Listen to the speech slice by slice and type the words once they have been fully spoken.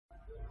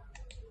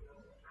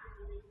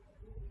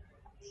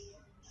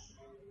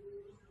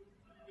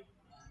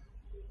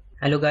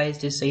Hello guys,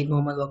 this is Saeed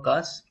Mohammad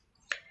Waqas.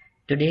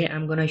 Today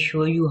I'm gonna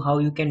show you how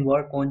you can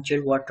work on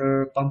chilled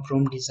water pump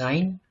room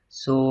design.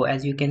 So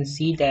as you can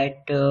see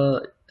that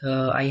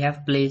I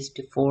have placed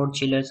 4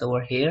 chillers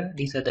over here.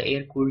 These are the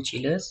air cooled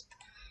chillers,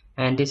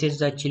 and this is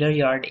the chiller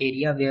yard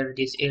area where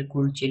these air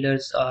cooled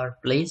chillers are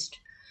placed.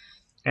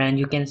 And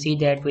you can see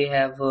that we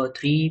have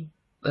 3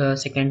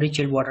 secondary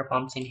chilled water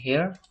pumps in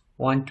here.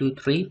 1, 2,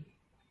 3.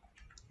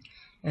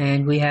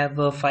 And we have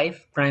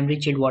 5 primary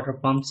chilled water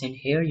pumps in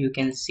here. You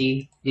can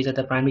see these are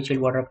the primary chilled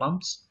water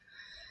pumps.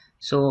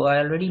 So I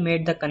already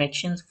made the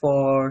connections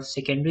for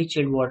secondary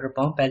chilled water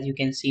pump. As you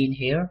can see in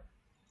here,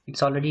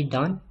 it's already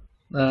done.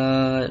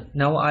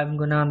 Now I'm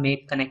gonna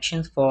make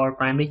connections for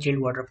primary chilled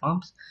water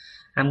pumps.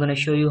 I'm gonna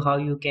show you how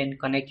you can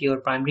connect your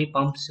primary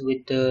pumps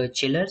with the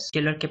chillers.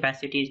 Chiller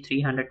capacity is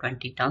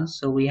 320 tons,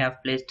 so we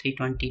have placed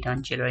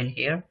 320-ton chiller in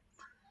here.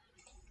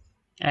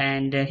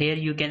 And here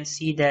you can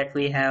see that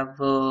we have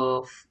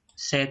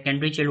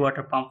secondary chilled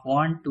water pump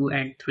 1, 2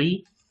 and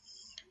 3.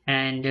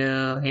 And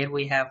here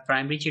we have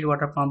primary chilled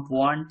water pump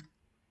 1,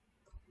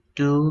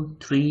 2,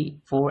 3,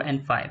 4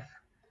 and 5.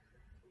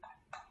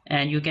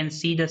 And you can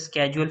see the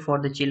schedule for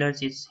the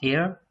chillers is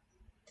here.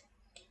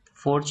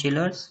 4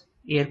 chillers,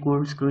 air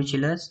cooled screw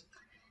chillers,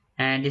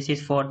 and this is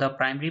for the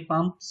primary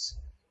pumps,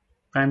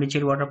 primary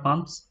chilled water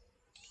pumps,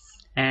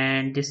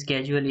 and this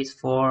schedule is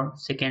for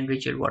secondary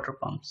chilled water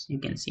pumps. You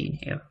can see in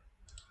here.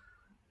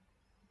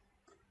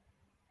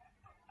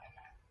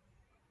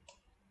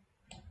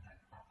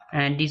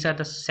 And these are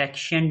the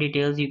section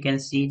details. You can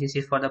see this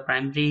is for the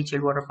primary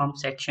chilled water pump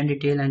section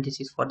detail, and this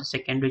is for the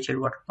secondary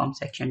chilled water pump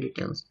section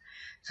details.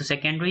 So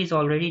secondary is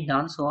already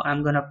done, so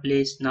I'm gonna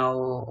place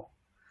now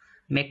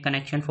make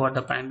connection for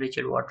the primary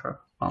chilled water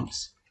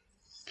pumps.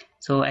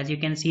 So as you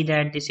can see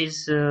that this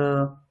is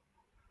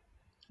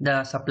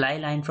the supply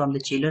line from the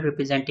chiller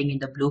representing in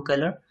the blue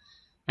color,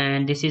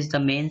 and this is the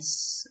main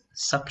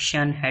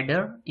suction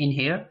header in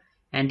here,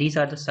 and these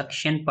are the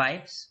suction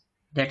pipes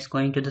that's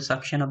going to the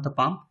suction of the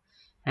pump,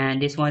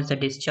 and this one is the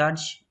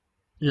discharge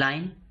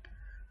line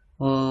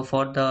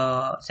for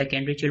the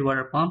secondary chilled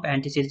water pump,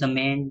 and this is the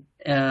main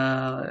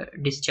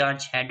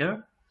discharge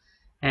header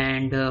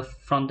and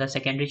from the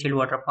secondary chilled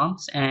water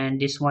pumps, and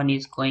this one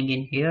is going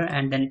in here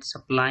and then it's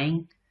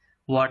supplying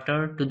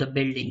water to the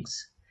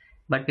buildings.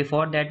 But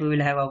before that we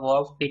will have a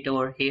valve pit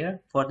over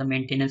here for the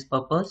maintenance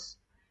purpose,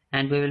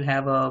 and we will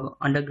have a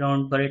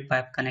underground buried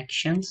pipe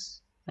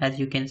connections as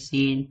you can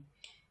see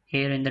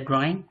here in the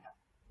drawing.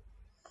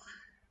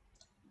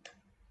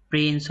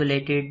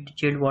 Pre-insulated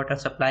chilled water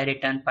supply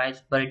return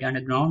pipes buried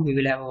underground. We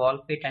will have a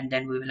valve pit and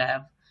then we will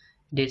have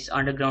this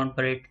underground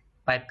buried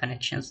pipe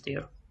connections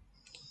there.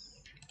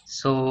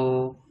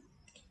 So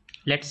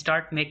let's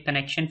start make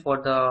connection for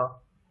the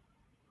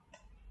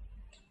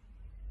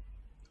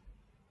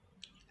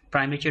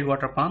primary chilled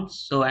water pumps.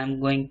 So I'm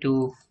going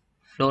to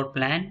floor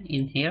plan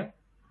in here.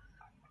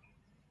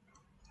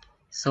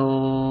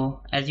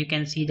 So as you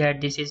can see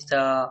that this is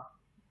the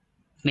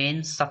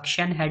main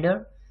suction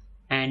header,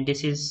 and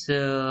this is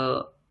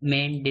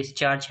main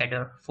discharge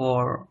header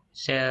for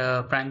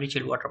primary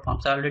chilled water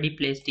pumps. I already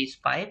placed these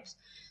pipes,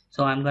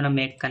 so I'm gonna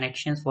make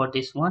connections for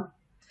this one.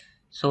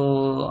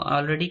 So I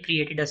already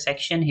created a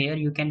section here.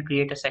 You can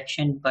create a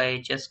section by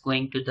just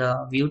going to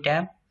the view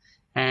tab,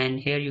 and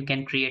here you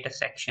can create a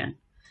section.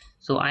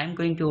 So I'm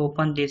going to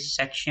open this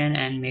section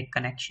and make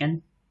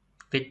connection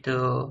with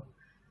the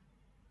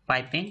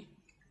piping.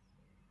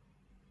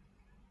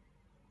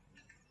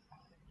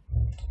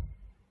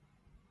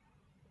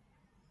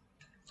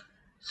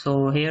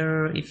 So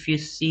here if you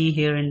see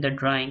here in the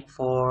drawing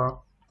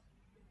for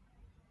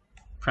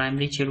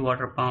primary chilled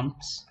water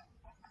pumps,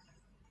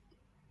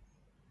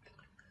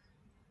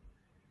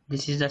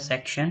 this is the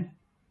section,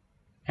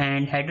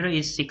 and header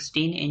is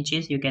 16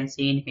 inches you can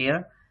see in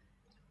here,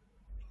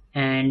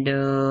 and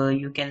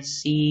you can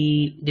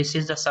see this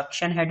is the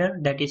suction header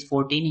that is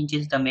 14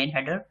 inches the main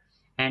header,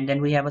 and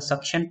then we have a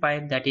suction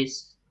pipe that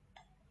is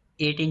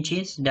 8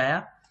 inches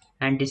dia,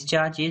 and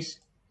discharge is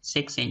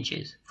 6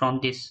 inches from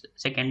this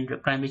second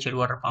primary chilled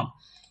water pump,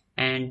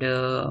 and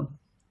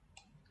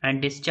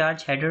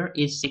discharge header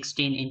is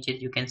 16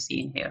 inches you can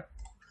see in here.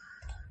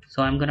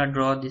 So I'm gonna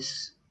draw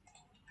this.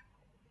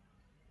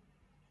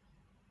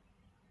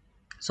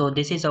 So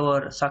this is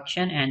our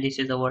suction and this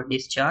is our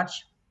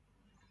discharge.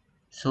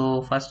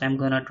 So first I'm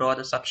gonna draw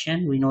the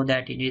suction. We know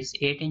that it is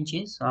 8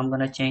 inches, so I'm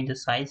gonna change the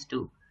size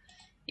to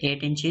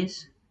 8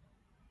 inches.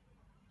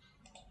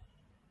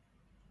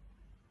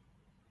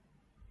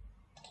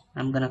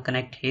 I'm gonna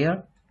connect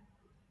here,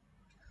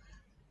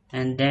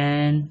 and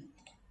then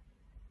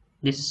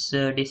this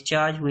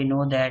discharge we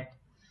know that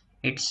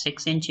it's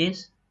 6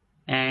 inches,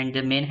 and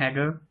the main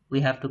header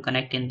we have to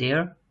connect in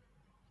there,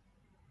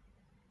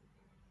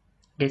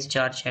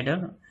 discharge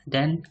header,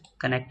 then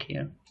connect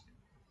here.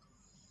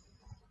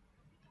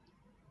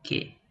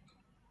 Okay,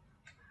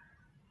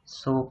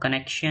 so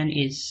connection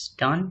is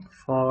done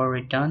for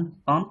return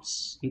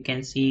pumps. You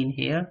can see in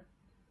here.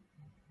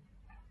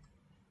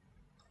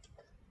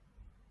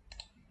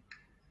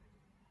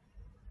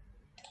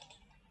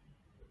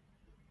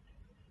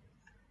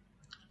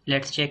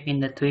 Let's check in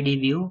the 3D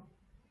view.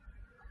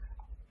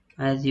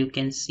 As you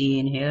can see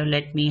in here,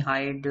 let me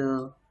hide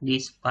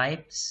these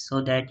pipes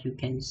so that you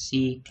can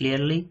see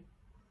clearly.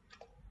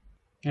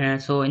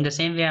 So in the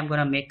same way, I'm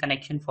gonna make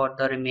connection for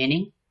the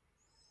remaining.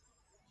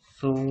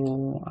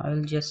 So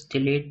I'll just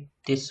delete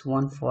this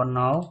one for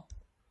now.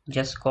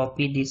 Just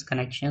copy these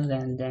connections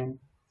and then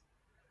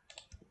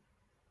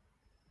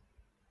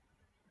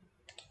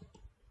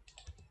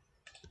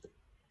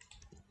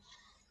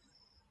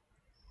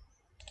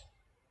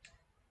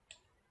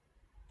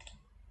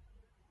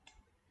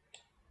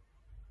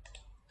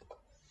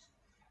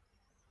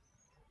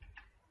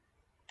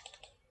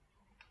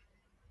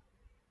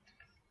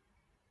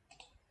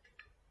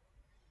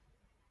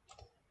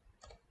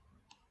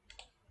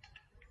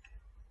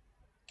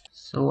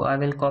so I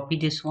will copy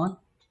this one.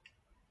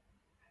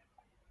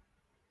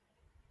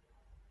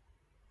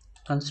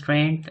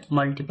 Constraint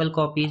multiple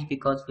copies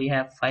because we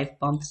have 5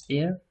 pumps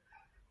there.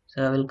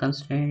 So I will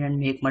constrain and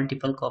make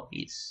multiple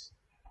copies.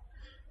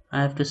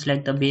 I have to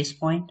select the base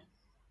point.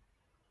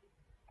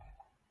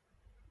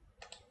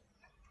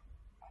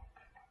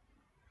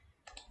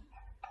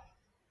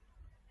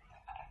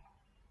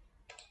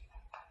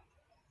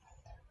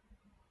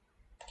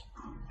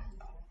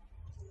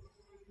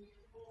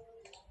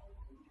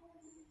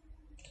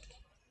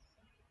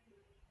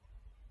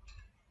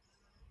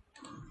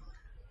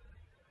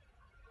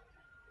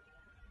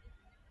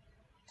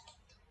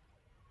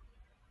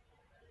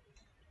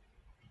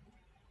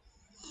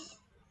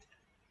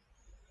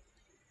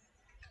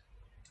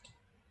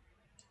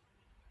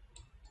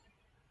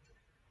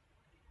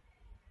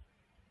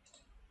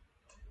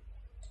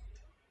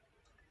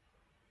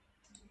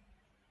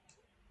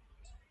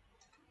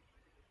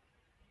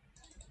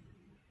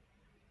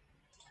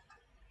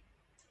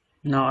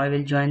 Now I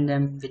will join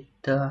them with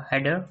the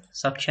header,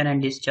 suction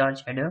and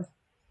discharge header.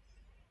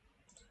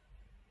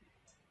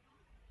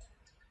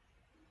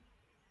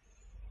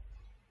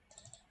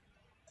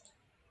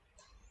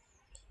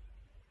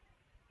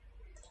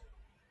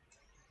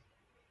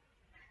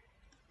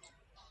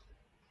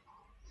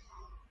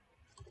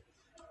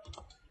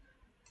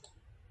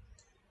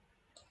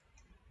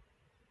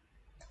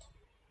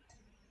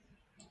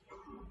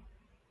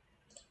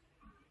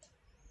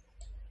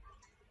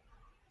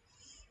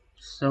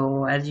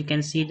 So as you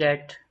can see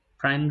that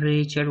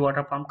primary chilled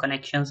water pump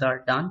connections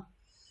are done.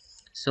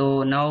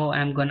 So now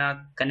I'm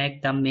gonna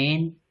connect the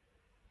main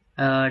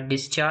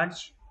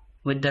discharge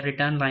with the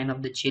return line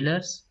of the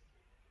chillers.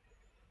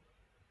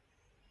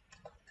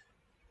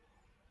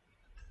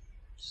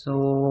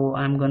 So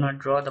I'm gonna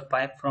draw the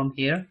pipe from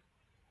here.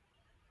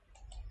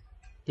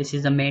 This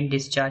is the main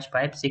discharge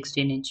pipe,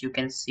 16-inch, you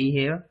can see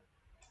here.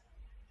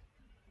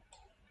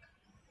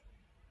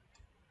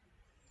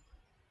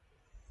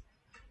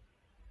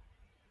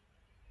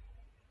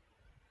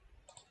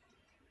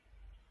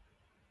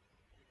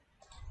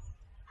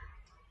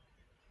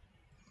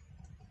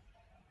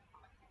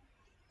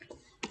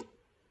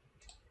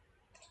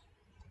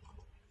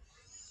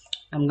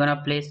 I'm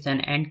gonna place an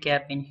end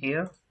cap in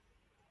here.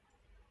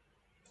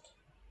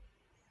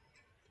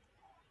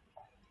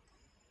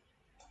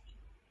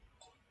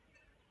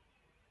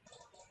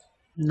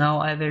 Now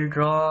I will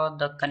draw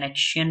the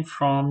connection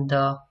from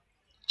the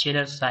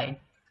chiller side.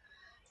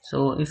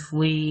 So if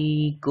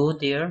we go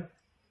there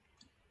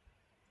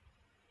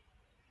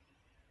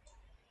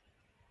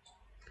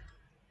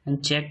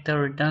and check the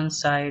return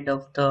side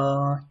of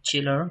the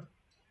chiller,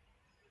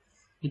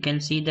 you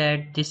can see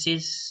that this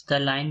is the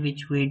line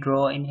which we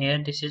draw in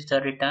here. This is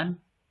the return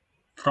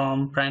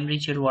from primary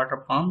chilled water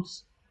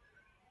pumps.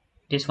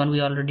 This one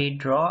we already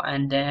draw,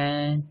 and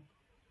then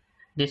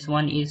this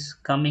one is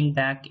coming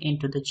back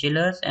into the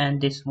chillers, and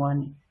this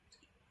one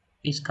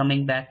is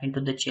coming back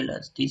into the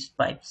chillers, these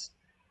pipes.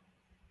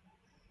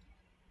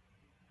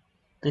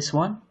 This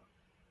one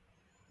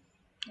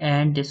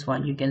and this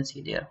one, you can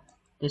see there,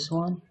 this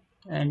one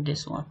and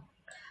this one.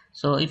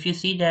 So if you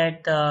see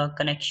that the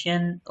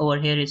connection over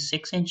here is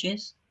 6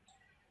 inches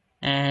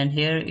and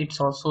here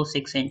it's also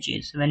 6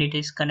 inches. When it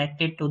is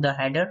connected to the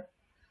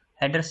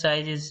header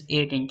size is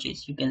 8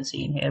 inches, you can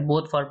see in here,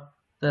 both for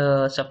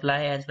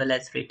supply as well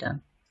as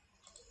return.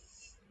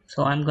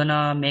 So I'm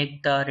gonna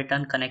make the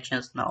return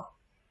connections now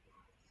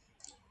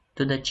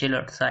to the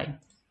chiller side.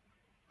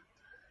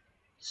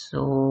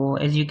 So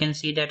as you can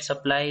see that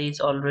supply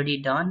is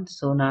already done,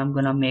 so now I'm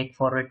gonna make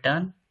for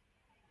return.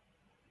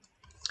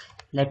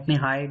 Let me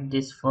hide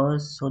this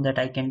first so that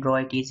I can draw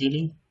it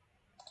easily.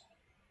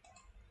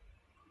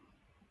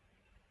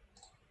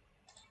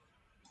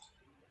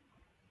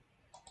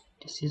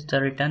 This is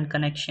the return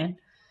connection,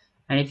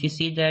 and if you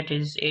see that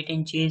it is 8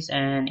 inches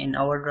and in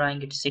our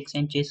drawing it's 6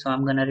 inches, so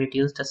I'm gonna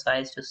reduce the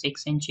size to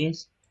 6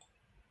 inches.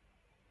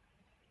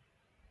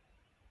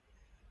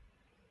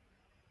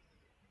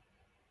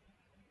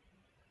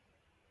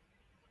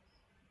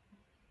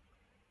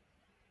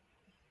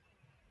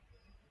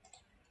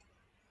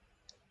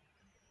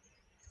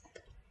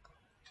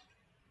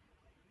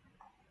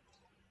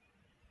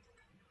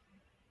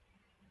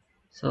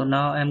 So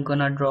now I'm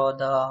gonna draw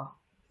the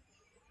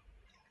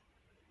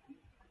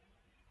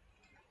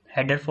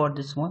header for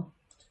this one.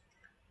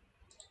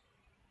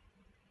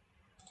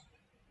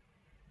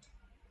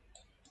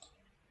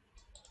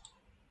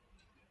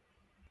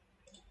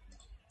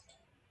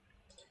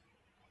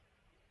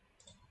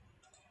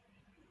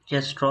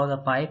 Just draw the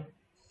pipe.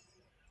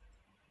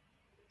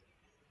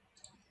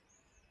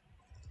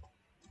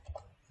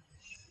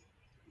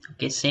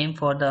 Okay, same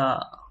for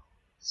the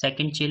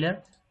second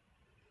chiller.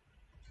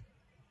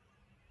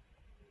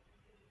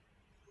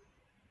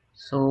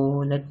 So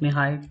let me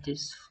hide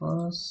this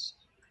first.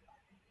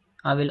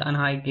 I will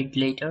unhide it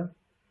later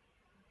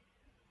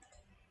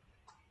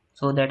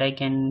so that I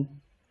can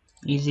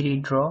easily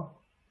draw.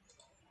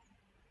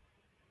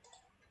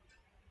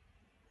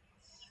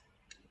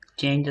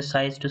 Change the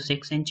size to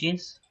 6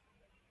 inches.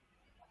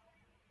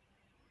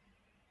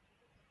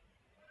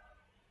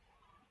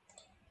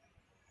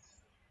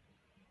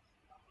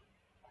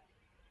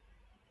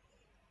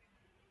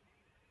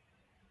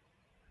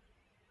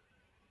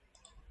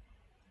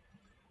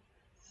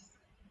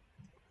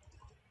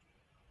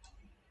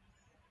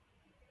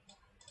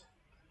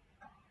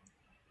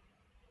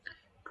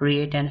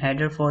 Create an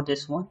header for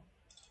this one.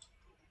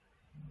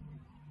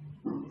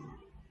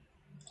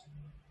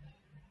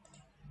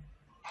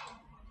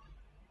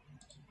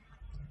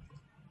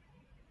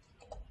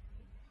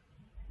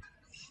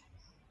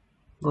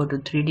 Go to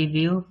 3D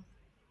view.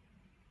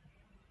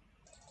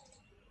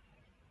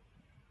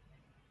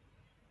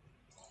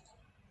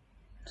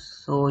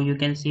 So you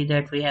can see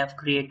that we have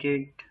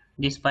created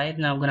this pipe.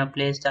 Now I'm gonna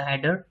place the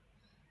header,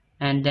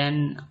 and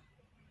then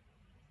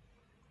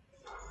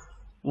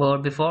well,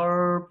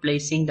 before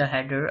placing the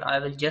header I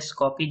will just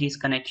copy this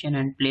connection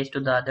and place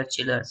to the other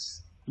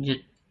chillers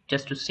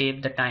just to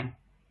save the time.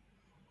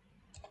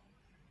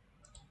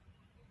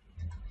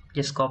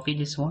 Just copy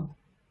this one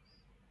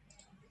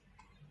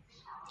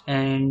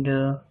and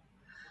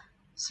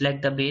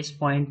select the base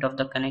point of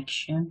the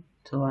connection.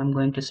 So I'm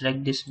going to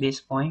select this base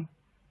point.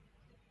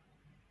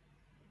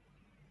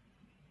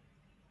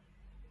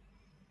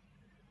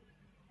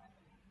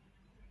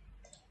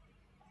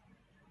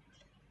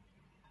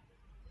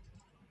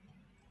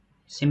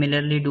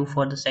 Similarly do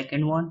for the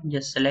second one.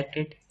 Just select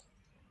it,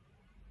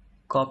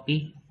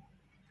 copy,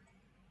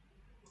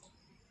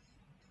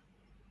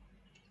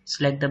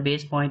 select the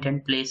base point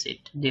and place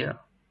it there.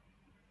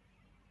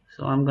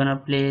 So I'm gonna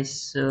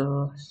place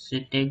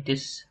take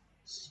this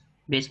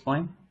base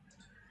point,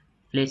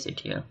 place it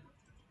here.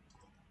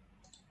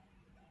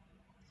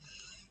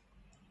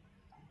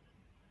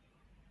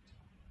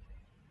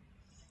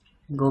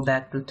 Go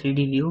back to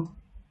 3D view.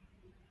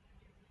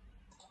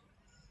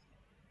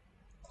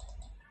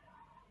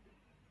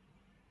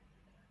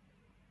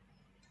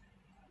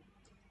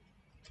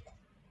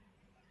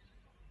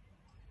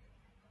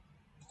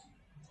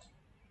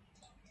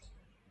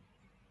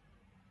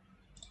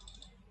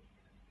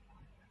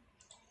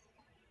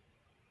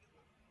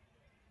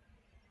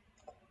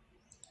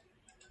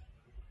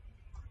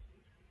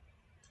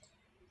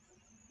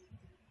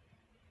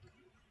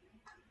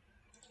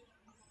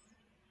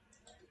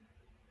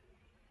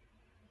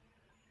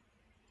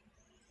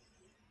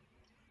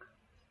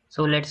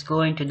 So let's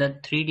go into the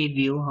 3D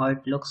view how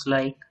it looks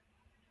like.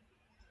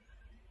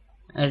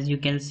 As you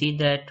can see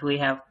that we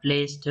have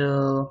placed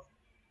the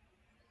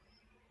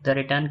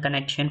return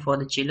connection for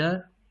the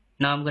chiller.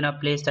 Now I'm gonna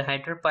place the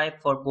header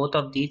pipe for both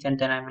of these and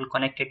then I will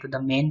connect it to the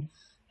main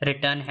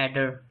return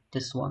header,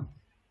 this one.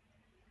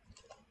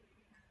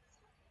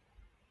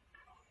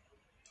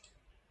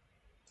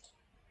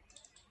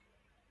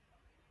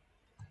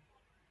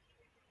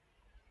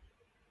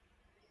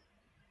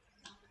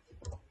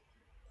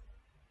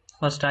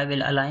 First I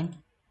will align,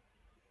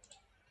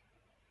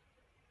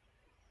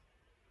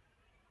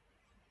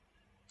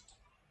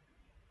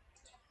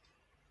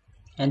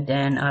 and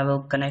then I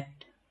will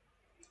connect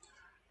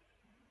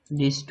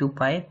these two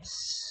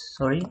pipes.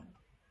 Sorry.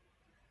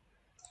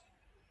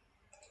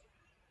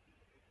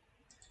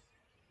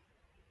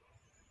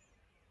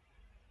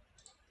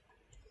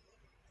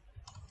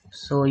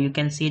 So you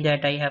can see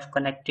that I have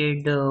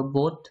connected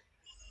both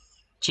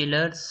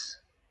chillers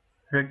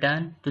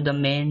return to the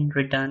main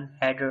return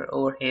header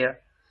over here.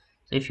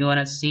 So if you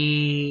want to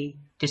see,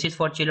 this is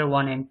for chiller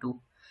 1 and 2.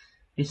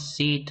 You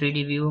see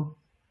 3D view,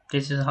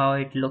 this is how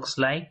it looks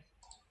like.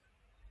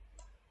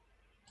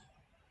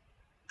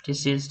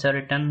 This is the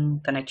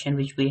return connection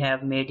which we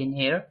have made in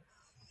here.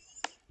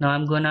 Now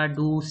I'm gonna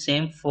do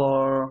same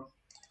for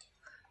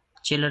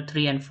chiller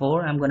 3 and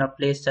 4. I'm gonna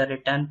place the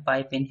return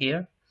pipe in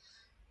here.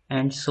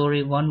 And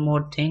sorry, one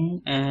more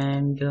thing,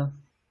 and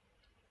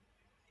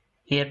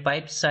here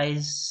pipe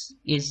size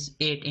is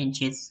 8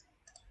 inches.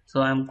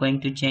 So I'm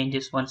going to change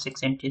this one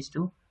 6 inches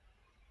to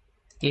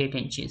 8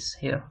 inches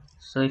here.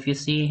 So if you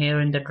see here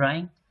in the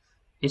drawing,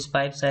 this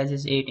pipe size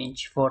is 8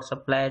 inch for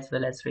supply as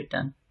well as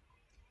return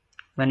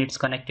when it's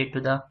connected to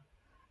the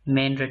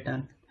main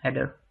return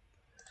header.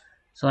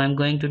 So I'm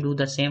going to do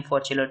the same for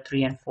chiller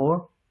 3 and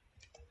 4.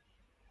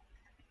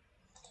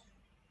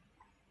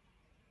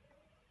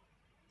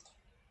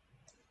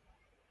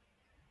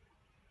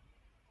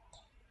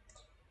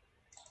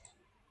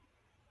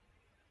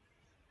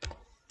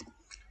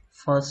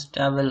 First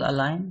I will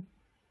align,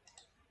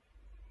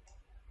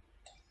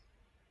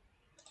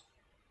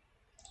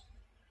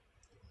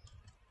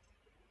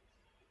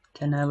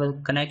 then I will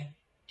connect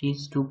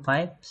these two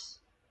pipes,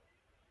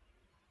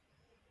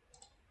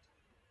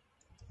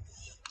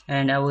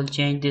 and I will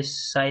change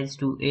this size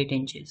to 8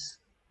 inches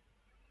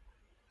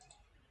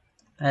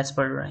as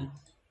per drawing.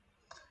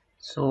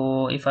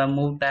 So if I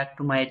move back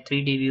to my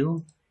 3D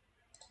view,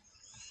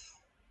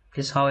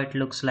 this is how it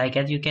looks like.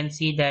 As you can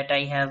see that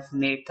I have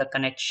made the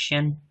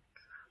connection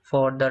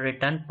for the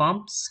return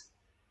pumps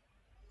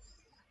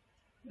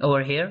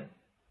over here,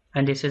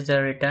 and this is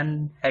the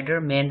return header,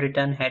 main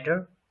return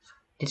header.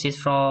 This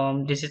is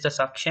the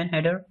suction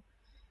header,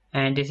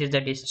 and this is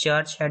the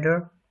discharge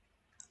header.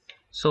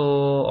 So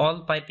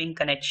all piping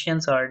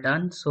connections are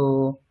done.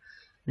 So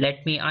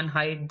let me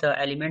unhide the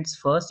elements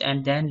first,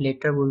 and then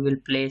later we will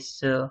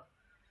place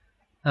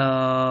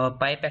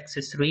pipe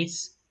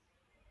accessories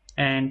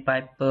and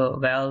pipe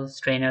valves,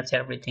 strainers,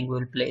 everything we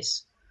will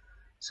place.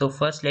 So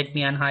first let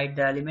me unhide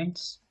the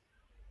elements.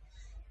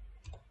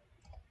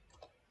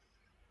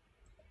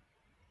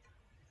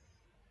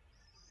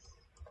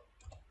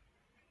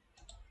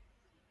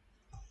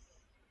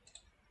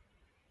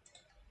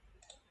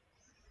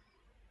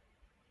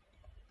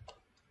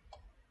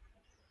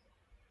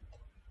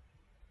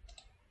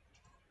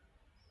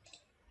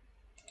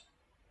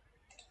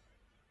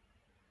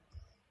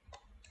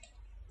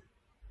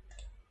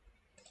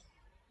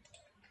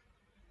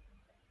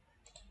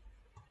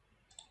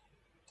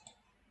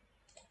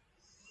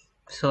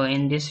 So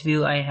in this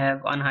view I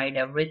have unhide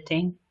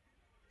everything.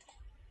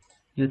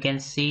 You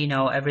can see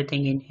now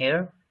everything in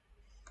here,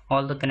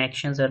 all the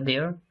connections are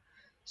there.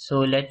 So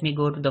let me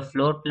go to the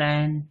floor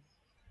plan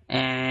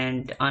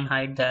and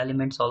unhide the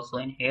elements also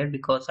in here,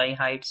 because I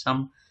hide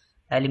some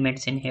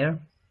elements in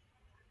here.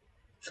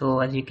 So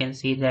as you can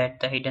see that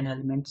the hidden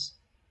elements.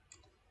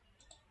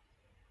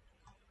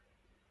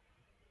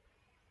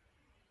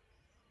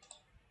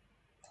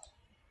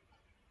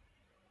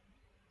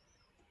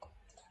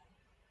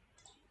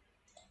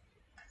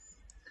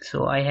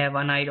 So I have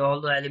unhide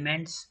all the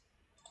elements.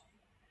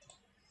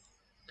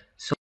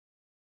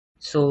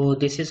 So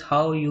this is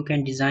how you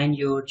can design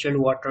your chilled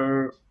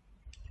water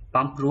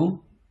pump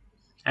room,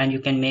 and you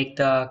can make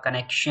the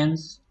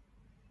connections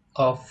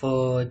of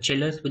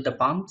chillers with the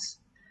pumps.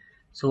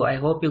 So I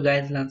hope you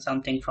guys learned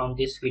something from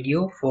this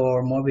video.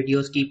 For more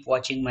videos, keep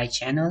watching my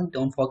channel.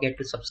 Don't forget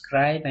to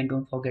subscribe and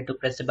don't forget to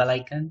press the bell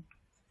icon.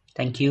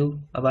 Thank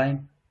you. Bye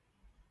bye.